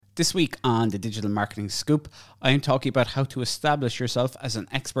This week on the Digital Marketing Scoop, I am talking about how to establish yourself as an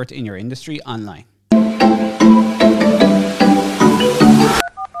expert in your industry online.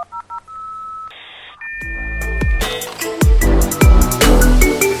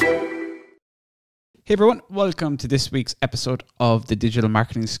 Hey everyone, welcome to this week's episode of the Digital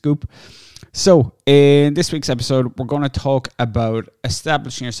Marketing Scoop. So, in this week's episode, we're going to talk about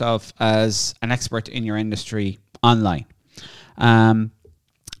establishing yourself as an expert in your industry online.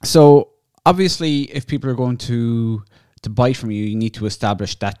 So, obviously, if people are going to buy from you, you need to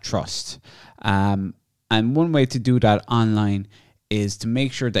establish that trust. And one way to do that online is to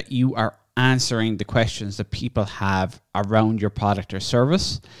make sure that you are answering the questions that people have around your product or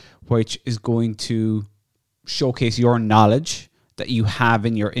service, which is going to showcase your knowledge that you have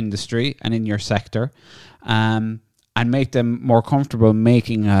in your industry and in your sector, and make them more comfortable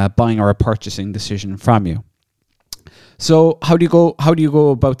making a buying or a purchasing decision from you. So how do you go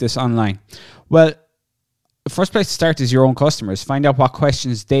about this online? Well, the first place to start is your own customers. Find out what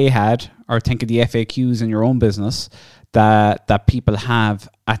questions they had, or think of the FAQs in your own business that people have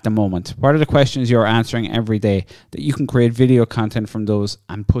at the moment. What are the questions you're answering every day that you can create video content from those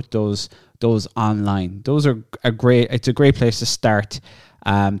and put those online? Those are it's a great place to start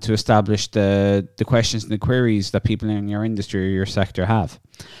to establish the questions and the queries that people in your industry or your sector have.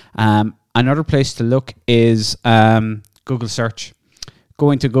 Another place to look is Google search.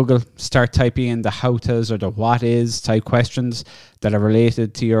 Go into Google, start typing in the how-tos or the what-is type questions that are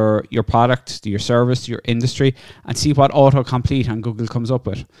related to your product, to your service, to your industry, and see what autocomplete on Google comes up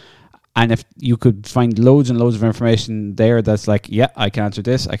with. And if you could find loads and loads of information there that's like, yeah, I can answer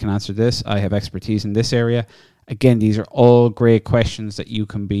this, I have expertise in this area. Again, these are all great questions that you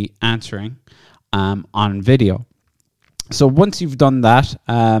can be answering on video. So once you've done that,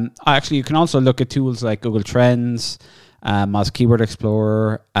 actually you can also look at tools like Google Trends, Moz Keyword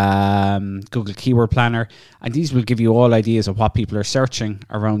Explorer, Google Keyword Planner, and these will give you all ideas of what people are searching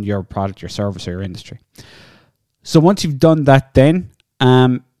around your product, your service, or your industry. So once you've done that, then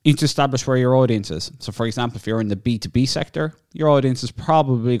you need to establish where your audience is. So for example, if you're in the B2B sector, your audience is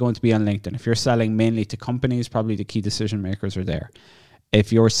probably going to be on LinkedIn. If you're selling mainly to companies, probably the key decision makers are there.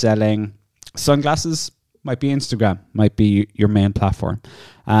 If you're selling sunglasses, might be Instagram, might be your main platform.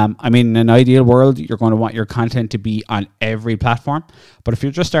 In an ideal world, you're going to want your content to be on every platform. But if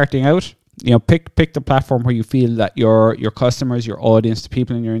you're just starting out, pick the platform where you feel that your customers, your audience, the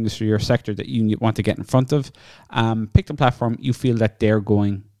people in your industry, your sector that you want to get in front of, pick the platform you feel that they're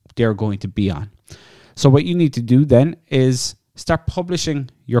going to be on. So what you need to do then is start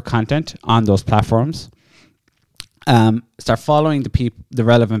publishing your content on those platforms. Start following the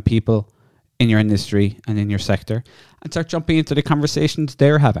relevant people in your industry and in your sector, and start jumping into the conversations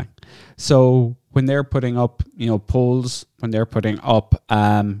they're having. So when they're putting up, polls, when they're putting up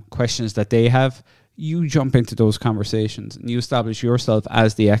questions that they have, you jump into those conversations and you establish yourself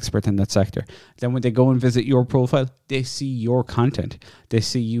as the expert in that sector. Then when they go and visit your profile, they see your content. They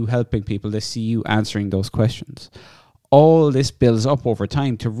see you helping people. They see you answering those questions. All this builds up over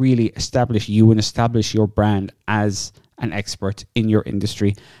time to really establish you and establish your brand as an expert in your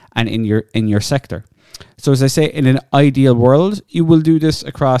industry and in your sector. So as I say, in an ideal world, you will do this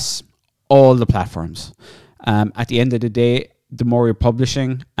across all the platforms. At the end of the day, the more you're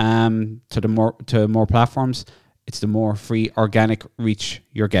publishing to more platforms, it's the more free organic reach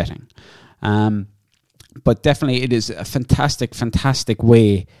you're getting. But definitely it is a fantastic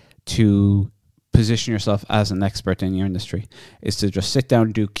way to position yourself as an expert in your industry, is to just sit down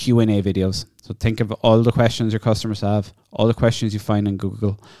and do Q&A videos. So think of all the questions your customers have, all the questions you find in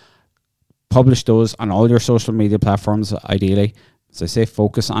Google, publish those on all your social media platforms, ideally. As I say,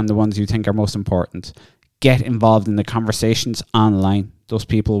 focus on the ones you think are most important. Get involved in the conversations online. Those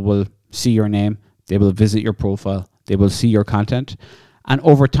people will see your name, they will visit your profile, they will see your content. And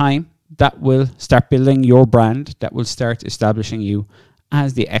over time, that will start building your brand, that will start establishing you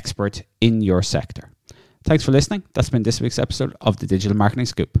as the expert in your sector. Thanks for listening. That's been this week's episode of the Digital Marketing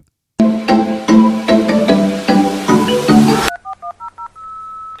Scoop.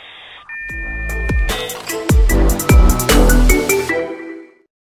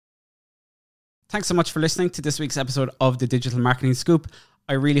 Thanks so much for listening to this week's episode of the Digital Marketing Scoop.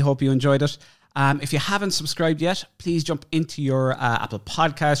 I really hope you enjoyed it. If you haven't subscribed yet, please jump into your Apple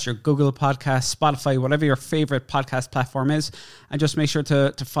Podcasts, your Google Podcasts, Spotify, whatever your favorite podcast platform is, and just make sure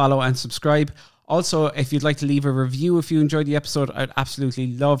to follow and subscribe. Also, if you'd like to leave a review if you enjoyed the episode, I'd absolutely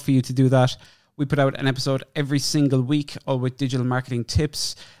love for you to do that. We put out an episode every single week, all with digital marketing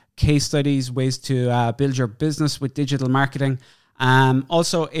tips, case studies, ways to build your business with digital marketing.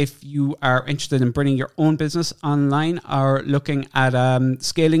 Also, if you are interested in bringing your own business online or looking at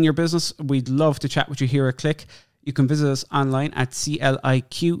scaling your business, we'd love to chat with you here at Click. You can visit us online at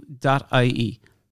cliq.ie.